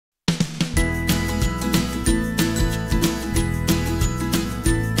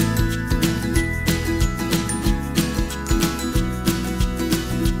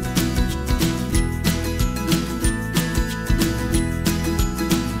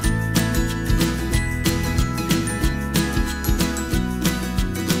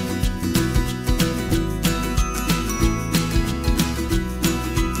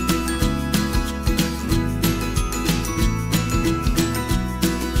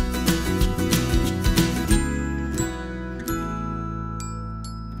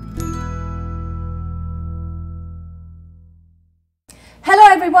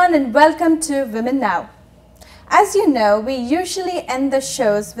everyone and welcome to Women Now. As you know, we usually end the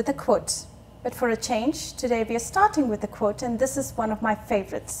shows with a quote. But for a change, today we are starting with a quote, and this is one of my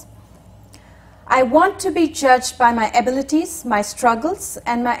favorites. I want to be judged by my abilities, my struggles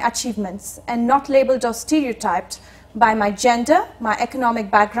and my achievements, and not labeled or stereotyped by my gender, my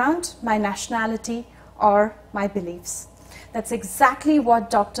economic background, my nationality or my beliefs. That's exactly what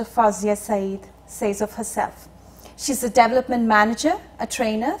Dr. Fouzia Saeed says of herself. She's a development manager, a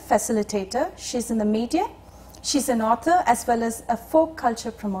trainer, facilitator. She's in the media. She's an author as well as a folk culture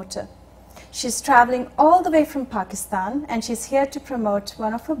promoter. She's traveling all the way from Pakistan and she's here to promote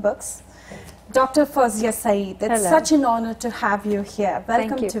one of her books. Dr. Fouzia Saeed, it's such an honor to have you here.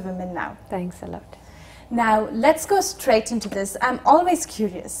 Welcome to Women Now. Thanks a lot. Now, let's go straight into this. I'm always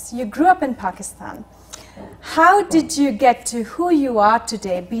curious. You grew up in Pakistan. How did you get to who you are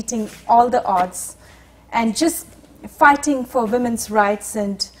today, beating all the odds and just fighting for women's rights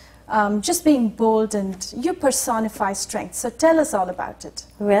and just being bold, and you personify strength? So tell us all about it.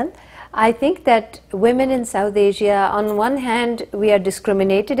 Well, I think that women in South Asia, on one hand, we are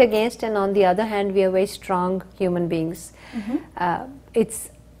discriminated against, and on the other hand, we are very strong human beings. It's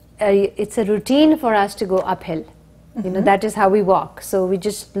a routine for us to go uphill. You know, that is how we walk. So we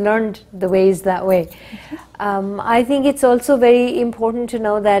just learned the ways that way. I think it's also very important to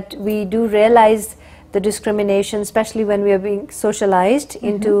know that we do realize the discrimination, especially when we are being socialized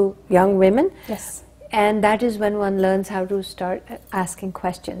into young women. Yes. And that is when one learns how to start asking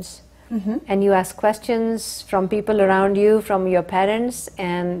questions. And you ask questions from people around you, from your parents,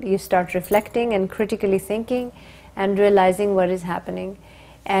 and you start reflecting and critically thinking and realizing what is happening.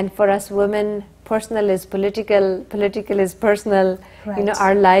 And for us women, personal is political, political is personal. Right. You know,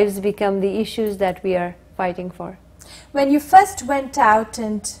 our lives become the issues that we are fighting for. When you first went out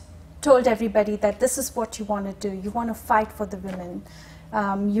and told everybody that this is what you want to do, you want to fight for the women,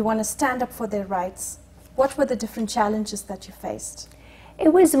 you want to stand up for their rights, what were the different challenges that you faced?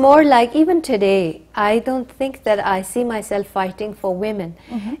 It was more like, even today, I don't think that I see myself fighting for women.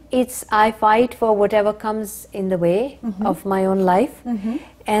 It's I fight for whatever comes in the way of my own life.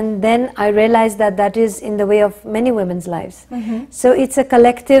 And then I realize that that is in the way of many women's lives. So it's a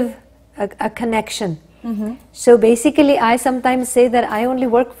collective, a connection. So basically, I sometimes say that I only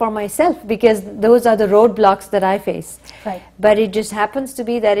work for myself because those are the roadblocks that I face. Right. But it just happens to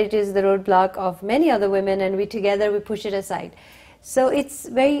be that it is the roadblock of many other women, and we together we push it aside. So it's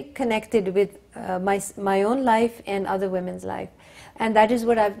very connected with my own life and other women's life. And that is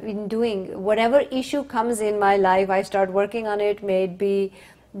what I've been doing. Whatever issue comes in my life, I start working on it, may it be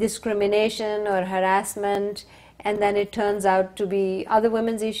discrimination or harassment, and then it turns out to be other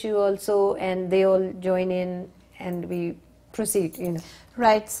women's issue also, and they all join in and we proceed, you know.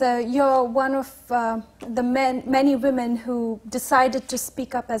 Right, so you're one of the many women who decided to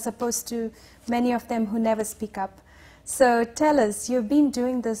speak up as opposed to many of them who never speak up. So tell us, you've been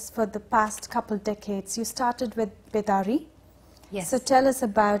doing this for the past couple decades. You started with Bedari. Yes. So tell us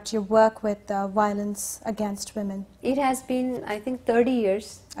about your work with violence against women. It has been, I think, 30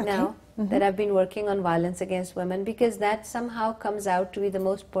 years now that I've been working on violence against women, because that somehow comes out to be the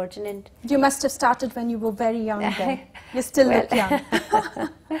most pertinent. You must have started when you were very young then. You still look young.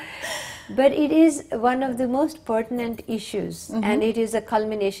 But it is one of the most pertinent issues, and it is a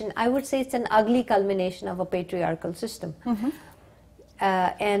culmination. I would say it's an ugly culmination of a patriarchal system.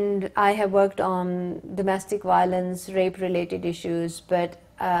 And I have worked on domestic violence, rape-related issues, but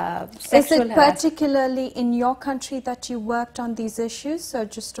sexual Is it particularly in your country that you worked on these issues, or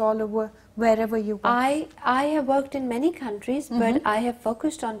just all over, wherever you work? I have worked in many countries, but I have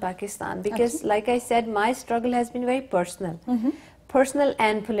focused on Pakistan because, like I said, my struggle has been very personal. Personal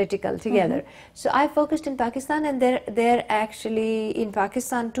and political together. So I focused in Pakistan, and there actually in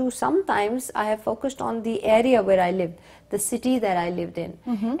Pakistan too, sometimes I have focused on the area where I lived, the city that I lived in,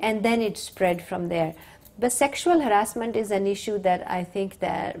 and then it spread from there. But sexual harassment is an issue that I think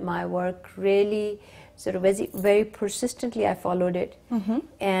that my work really sort of very persistently I followed it,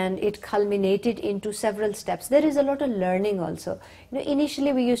 and it culminated into several steps. There is a lot of learning also. You know,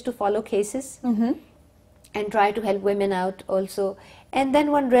 initially we used to follow cases and try to help women out also. And then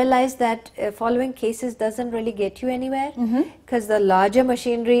one realized that following cases doesn't really get you anywhere, because the larger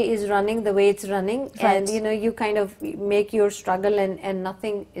machinery is running the way it's running, and you know, you kind of make your struggle and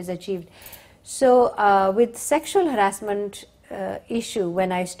nothing is achieved. So with sexual harassment issue,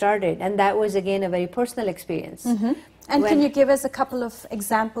 when I started, and that was again a very personal experience. And can you give us a couple of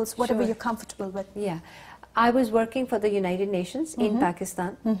examples, whatever you're comfortable with? Yeah. I was working for the United Nations in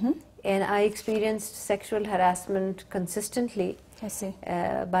Pakistan, and I experienced sexual harassment consistently I see.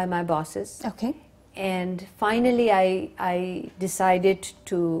 by my bosses. Okay. And finally, I decided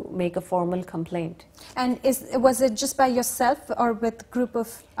to make a formal complaint. And was it just by yourself or with a group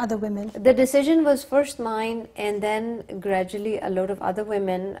of other women? The decision was first mine, and then gradually a lot of other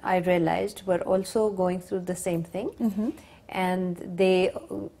women, I realized, were also going through the same thing. And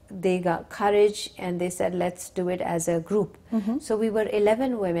they got courage and they said, let's do it as a group. So we were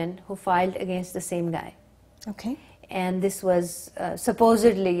 11 women who filed against the same guy. Okay. And this was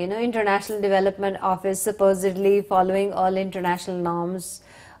supposedly, you know, International Development Office, supposedly following all international norms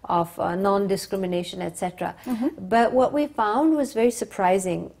of non-discrimination, etc. But what we found was very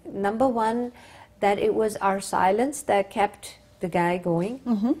surprising. Number one, that it was our silence that kept the guy going.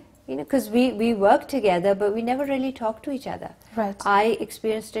 You know, because we worked together, but we never really talked to each other. Right. I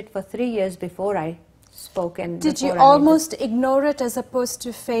experienced it for 3 years before I spoke. And did you almost ignore it as opposed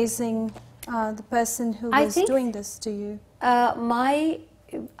to facing the person who was doing this to you? I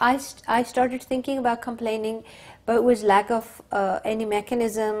started thinking about complaining, but it was lack of any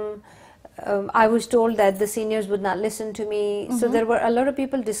mechanism. I was told that the seniors would not listen to me. So there were a lot of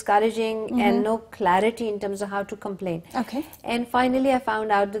people discouraging and no clarity in terms of how to complain. Okay. And finally I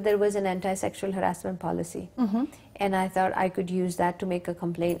found out that there was an anti-sexual harassment policy. And I thought I could use that to make a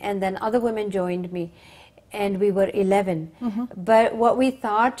complaint. And then other women joined me. And we were 11. But what we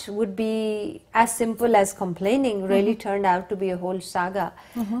thought would be as simple as complaining really turned out to be a whole saga.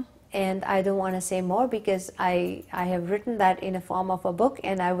 And I don't want to say more because I have written that in a form of a book,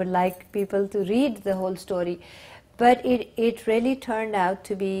 and I would like people to read the whole story. But it really turned out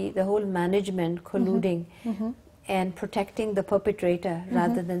to be the whole management colluding and protecting the perpetrator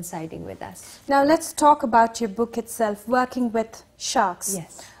rather than siding with us. Now let's talk about your book itself, Working with Sharks.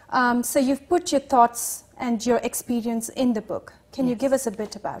 Yes. So you've put your thoughts and your experience in the book. Can you give us a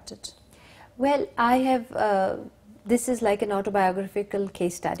bit about it? Well, I have, this is like an autobiographical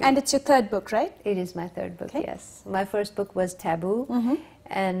case study. And it's your third book, right? It is my third book, yes. My first book was Taboo.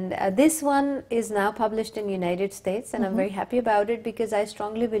 And this one is now published in the United States, and I'm very happy about it because I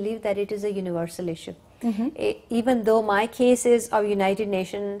strongly believe that it is a universal issue. Even though my case is of United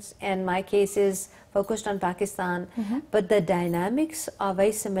Nations and my case is focused on Pakistan, but the dynamics are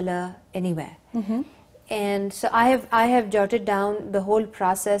very similar anywhere. And so I have jotted down the whole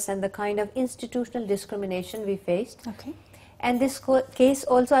process and the kind of institutional discrimination we faced. Okay. And this case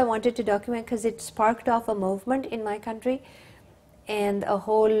also I wanted to document because it sparked off a movement in my country, and a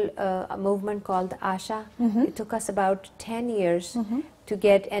whole a movement called ASHA. It took us about 10 years to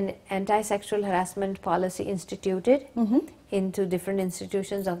get an anti-sexual harassment policy instituted into different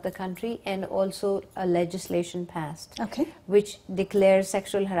institutions of the country, and also a legislation passed, which declares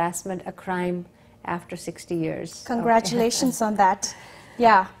sexual harassment a crime after 60 years. Congratulations on that.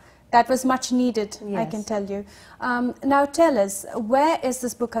 Yeah, that was much needed, I can tell you. Now tell us, where is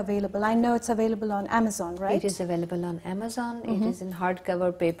this book available? I know it's available on Amazon, right? It is available on Amazon. It is in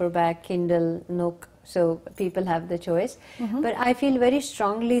hardcover, paperback, Kindle, Nook, so people have the choice. But I feel very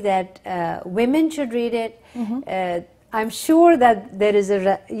strongly that women should read it. I'm sure that there is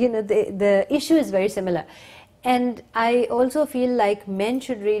the issue is very similar. And I also feel like men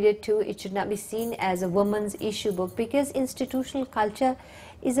should read it too. It should not be seen as a woman's issue book because institutional culture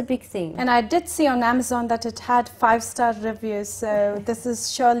is a big thing. And I did see on Amazon that it had 5-star reviews, so this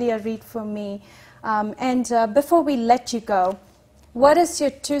is surely a read for me. Before we let you go, what is your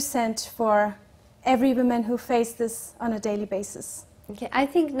 2 cents for every woman who face this on a daily basis? Okay, I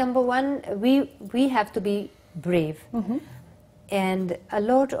think number one, we have to be brave. And a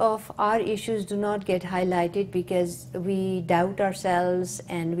lot of our issues do not get highlighted because we doubt ourselves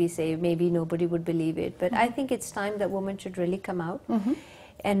and we say maybe nobody would believe it. But I think it's time that women should really come out,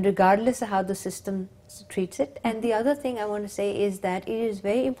 and regardless of how the system treats it. And the other thing I want to say is that it is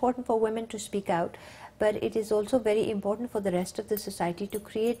very important for women to speak out, but it is also very important for the rest of the society to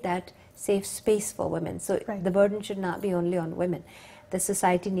create that safe space for women. So the burden should not be only on women. The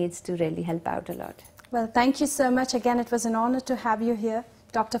society needs to really help out a lot. Well, thank you so much. Again, it was an honor to have you here,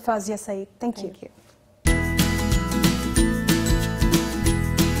 Dr. Fouzia Saeed. Thank you. Thank you.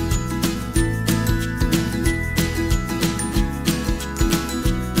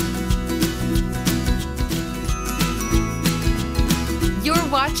 You're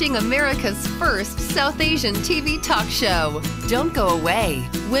watching America's first South Asian TV talk show. Don't go away.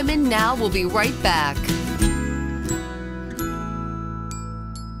 Women Now will be right back.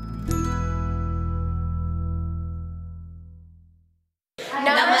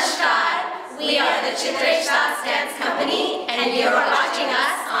 We are the Chitresh Das Dance Company, and you're watching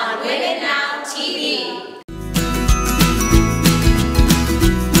us on Women Now TV.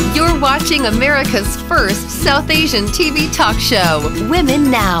 You're watching America's first South Asian TV talk show, Women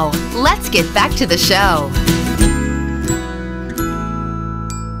Now. Let's get back to the show.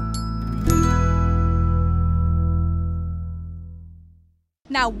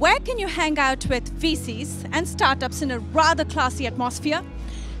 Now, where can you hang out with VCs and startups in a rather classy atmosphere?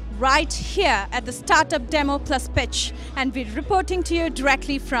 Right here at the Startup Demo Plus Pitch, and we're reporting to you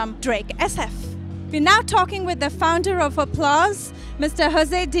directly from Drake SF. We're now talking with the founder of Applause, Mr.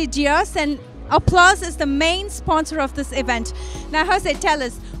 Jose De Dios, and Applause is the main sponsor of this event. Now, Jose, tell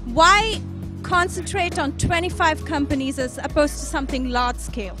us, why concentrate on 25 companies as opposed to something large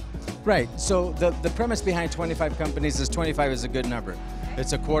scale? Right, so the premise behind 25 companies is 25 is a good number.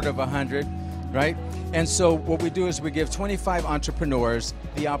 It's a quarter of 100, right? And so what we do is we give 25 entrepreneurs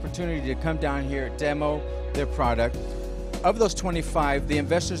the opportunity to come down here, demo their product. Of those 25, the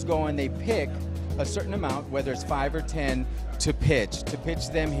investors go and they pick a certain amount, whether it's 5 or 10, to pitch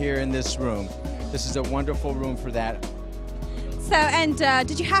them here in this room. This is a wonderful room for that. So, and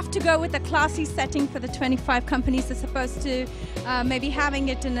did you have to go with a classy setting for the 25 companies as opposed to maybe having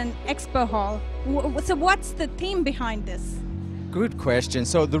it in an expo hall? So what's the theme behind this? Good question.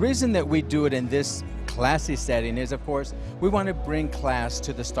 So the reason that we do it in this classy setting is, of course, we want to bring class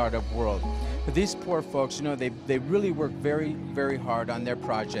to the startup world. But these poor folks, you know, they really work very, very hard on their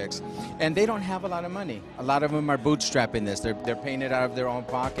projects, and they don't have a lot of money. A lot of them are bootstrapping this. They're paying it out of their own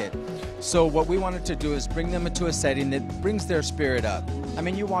pocket. So what we wanted to do is bring them into a setting that brings their spirit up. I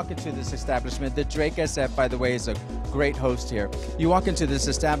mean, you walk into this establishment. The Drake SF, by the way, is a great host here. You walk into this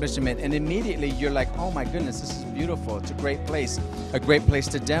establishment, and immediately you're like, oh my goodness, this is beautiful. It's a great place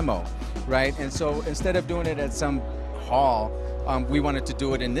to demo, right? And so instead of doing it at some hall, we wanted to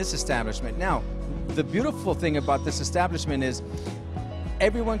do it in this establishment. Now, the beautiful thing about this establishment is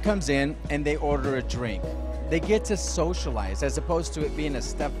everyone comes in and they order a drink. They get to socialize as opposed to it being a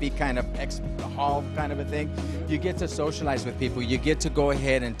stuffy kind of hall kind of a thing. You get to socialize with people. You get to go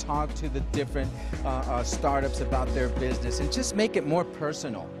ahead and talk to the different startups about their business and just make it more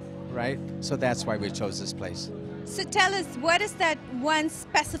personal, right? So that's why we chose this place. So tell us, what is that one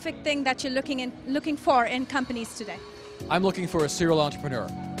specific thing that you're looking for in companies today? I'm looking for a serial entrepreneur.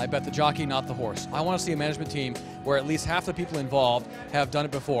 I bet the jockey, not the horse. I want to see a management team where at least half the people involved have done it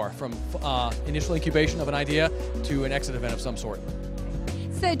before, from initial incubation of an idea to an exit event of some sort.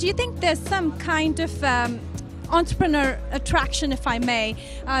 So do you think there's some kind of entrepreneur attraction, if I may?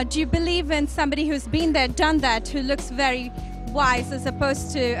 Do you believe in somebody who's been there, done that, who looks very wise as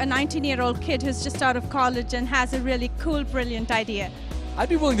opposed to a 19-year-old kid who's just out of college and has a really cool, brilliant idea? I'd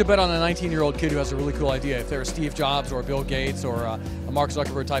be willing to bet on a 19-year-old kid who has a really cool idea. If they're a Steve Jobs or a Bill Gates or a Mark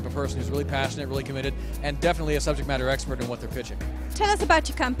Zuckerberg type of person who's really passionate, really committed, and definitely a subject matter expert in what they're pitching. Tell us about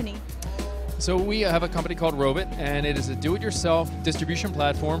your company. So we have a company called Robit, and it is a do-it-yourself distribution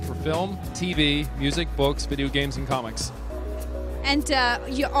platform for film, TV, music, books, video games, and comics. And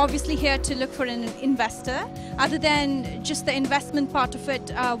you're obviously here to look for an investor. Other than just the investment part of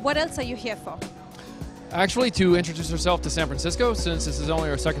it, what else are you here for? Actually, to introduce ourselves to San Francisco, since this is only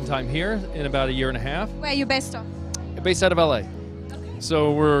our second time here in about a year and a half. Where are you based on? Based out of LA. Okay.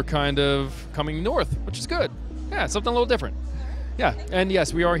 So we're kind of coming north, which is good. Yeah, something a little different. Yeah, and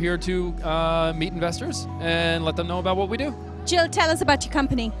yes, we are here to meet investors and let them know about what we do. Jill, tell us about your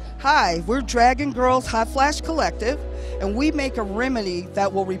company. Hi, we're Dragon Girls Hot Flash Collective, and we make a remedy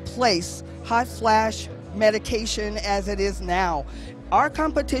that will replace hot flash medication as it is now. Our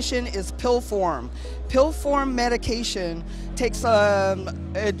competition is pill form. Pill form medication takes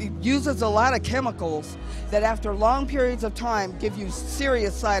it uses a lot of chemicals that after long periods of time give you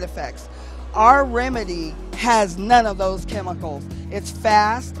serious side effects. Our remedy has none of those chemicals. It's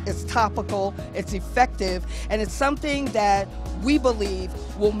fast, it's topical, it's effective, and it's something that we believe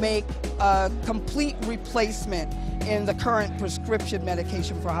will make a complete replacement in the current prescription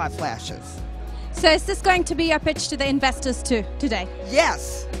medication for hot flashes. So is this going to be your pitch to the investors too today?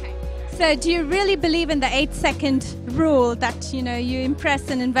 Yes. Okay. So do you really believe in the 8-second rule that, you know, you impress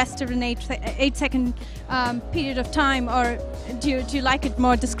an investor in 8-second period of time, or do you like it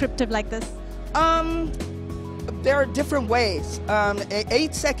more descriptive like this? There are different ways. An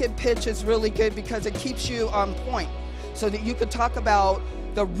 8-second pitch is really good because it keeps you on point so that you could talk about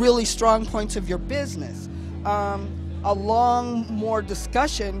the really strong points of your business. A long, more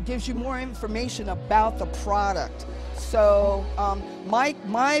discussion gives you more information about the product. So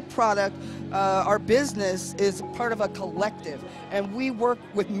my product, our business is part of a collective, and we work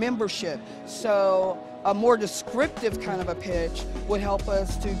with membership. So a more descriptive kind of a pitch would help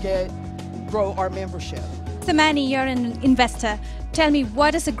us to grow our membership. So Manny, you're an investor. Tell me,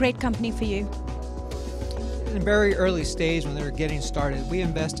 what is a great company for you? in very early stage when they're getting started. We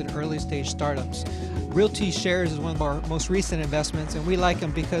invest in early stage startups. Realty Shares is one of our most recent investments, and we like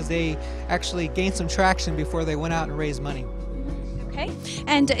them because they actually gained some traction before they went out and raised money. Okay.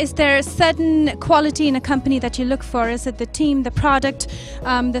 And is there a certain quality in a company that you look for? Is it the team, the product,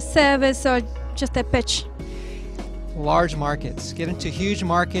 the service, or just their pitch? Large markets. Get into huge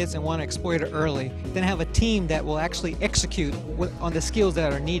markets and want to exploit it early. Then have a team that will actually execute on the skills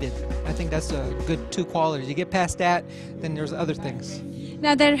that are needed. I think that's a good two qualities. You get past that, then there's other things.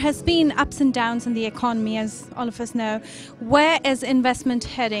 Now, there has been ups and downs in the economy, as all of us know. Where is investment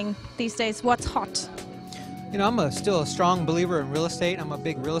heading these days? What's hot? You know, I'm still a strong believer in real estate. I'm a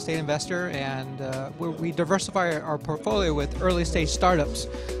big real estate investor, and we diversify our portfolio with early stage startups.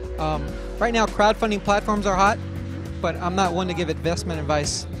 Right now, crowdfunding platforms are hot, but I'm not one to give investment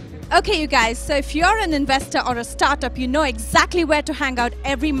advice. Okay, you guys, so if you're an investor or a startup, you know exactly where to hang out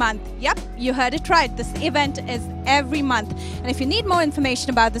every month. Yep, you heard it right. This event is every month. And if you need more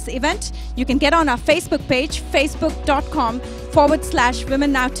information about this event, you can get on our Facebook page,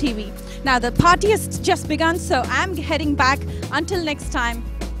 facebook.com/womenow.tv. Now, the party has just begun, so I'm heading back. Until next time,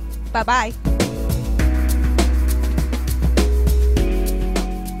 bye-bye.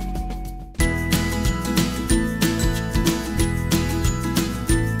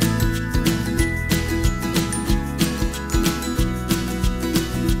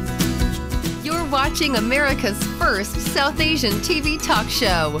 Watching America's first South Asian TV talk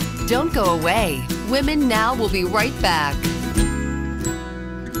show. Don't go away. Women Now will be right back.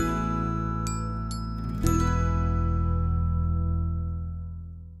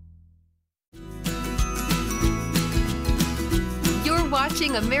 You're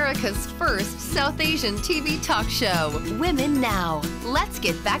watching America's first South Asian TV talk show. Women Now. Let's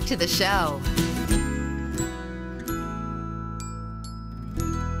get back to the show.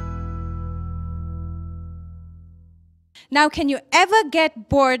 Now, can you ever get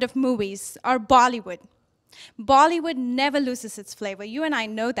bored of movies or Bollywood? Bollywood never loses its flavor. You and I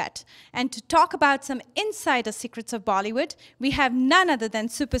know that. And to talk about some insider secrets of Bollywood, we have none other than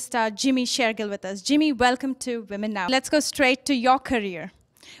superstar Jimmy Shergill with us. Jimmy, welcome to Women Now. Let's go straight to your career.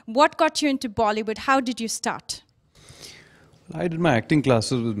 What got you into Bollywood? How did you start? I did my acting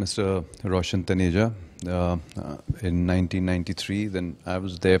classes with Mr. Roshan Taneja in 1993. Then I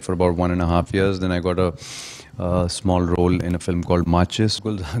was there for about 1.5 years. Then I got a small role in a film called Machis.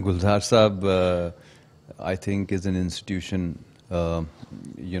 Gulzar Saab, I think, is an institution,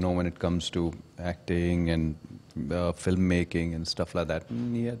 you know, when it comes to acting and filmmaking and stuff like that.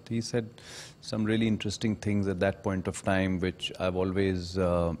 And yet he said some really interesting things at that point of time, which I've always,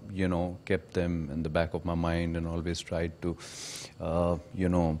 you know, kept them in the back of my mind and always tried to, you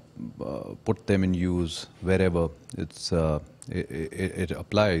know, put them in use wherever it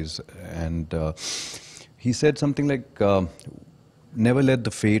applies. And he said something like, never let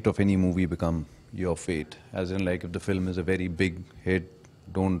the fate of any movie become your fate. As in, like, if the film is a very big hit,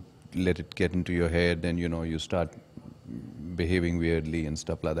 don't let it get into your head and, you know, you start behaving weirdly and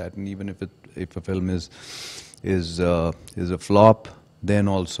stuff like that. And even if a film is a flop, then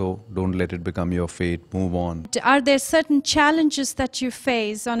also don't let it become your fate. Move on. Are there certain challenges that you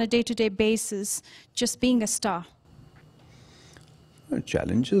face on a day-to-day basis just being a star?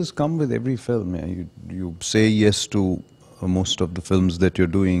 Challenges come with every film. Yeah. You say yes to most of the films that you're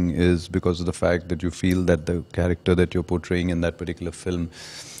doing is because of the fact that you feel that the character that you're portraying in that particular film.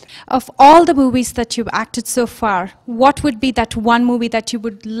 Of all the movies that you've acted so far, what would be that one movie that you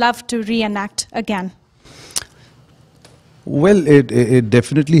would love to reenact again? Well, it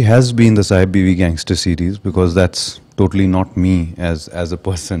definitely has been the Sahib Biwi Gangster series, because that's totally not me as a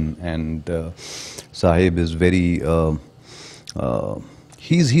person. And Sahib is very...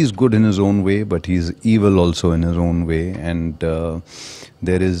 He's good in his own way, but he's evil also in his own way, and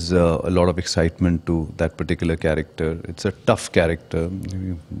there is a lot of excitement to that particular character. It's a tough character.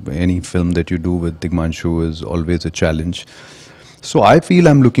 Any film that you do with Digmanshu is always a challenge. So I feel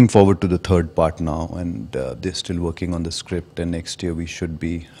I'm looking forward to the third part now, and they're still working on the script, and next year we should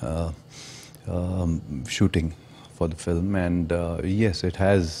be shooting for the film. And yes, it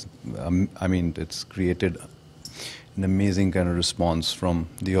has, I mean, it's created an amazing kind of response from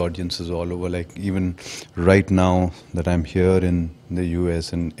the audiences all over. Like, even right now that I'm here in the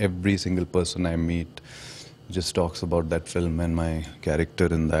US, and every single person I meet just talks about that film and my character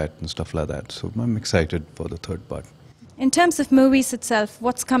in that and stuff like that. So I'm excited for the third part. In terms of movies itself,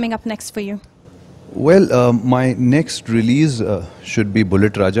 what's coming up next for you? Well, my next release should be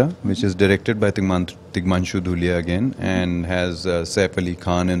Bullet Raja, which is directed by Tigmanshu Dhulia again, and has Saif Ali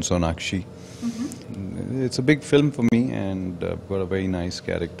Khan and Sonakshi. it's a big film for me, and I've got a very nice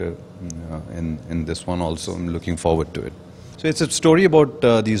character in this one also. I'm looking forward to it. So it's a story about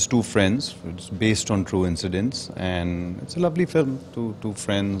these two friends. It's based on true incidents, and it's a lovely film, two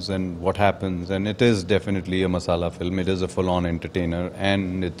friends and what happens. And it is definitely a masala film. It is a full-on entertainer,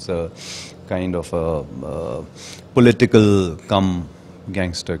 and it's a kind of a political cum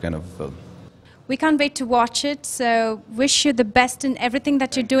gangster kind of film. We can't wait to watch it, so wish you the best in everything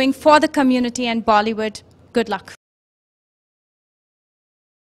that you're doing for the community and Bollywood. Good luck.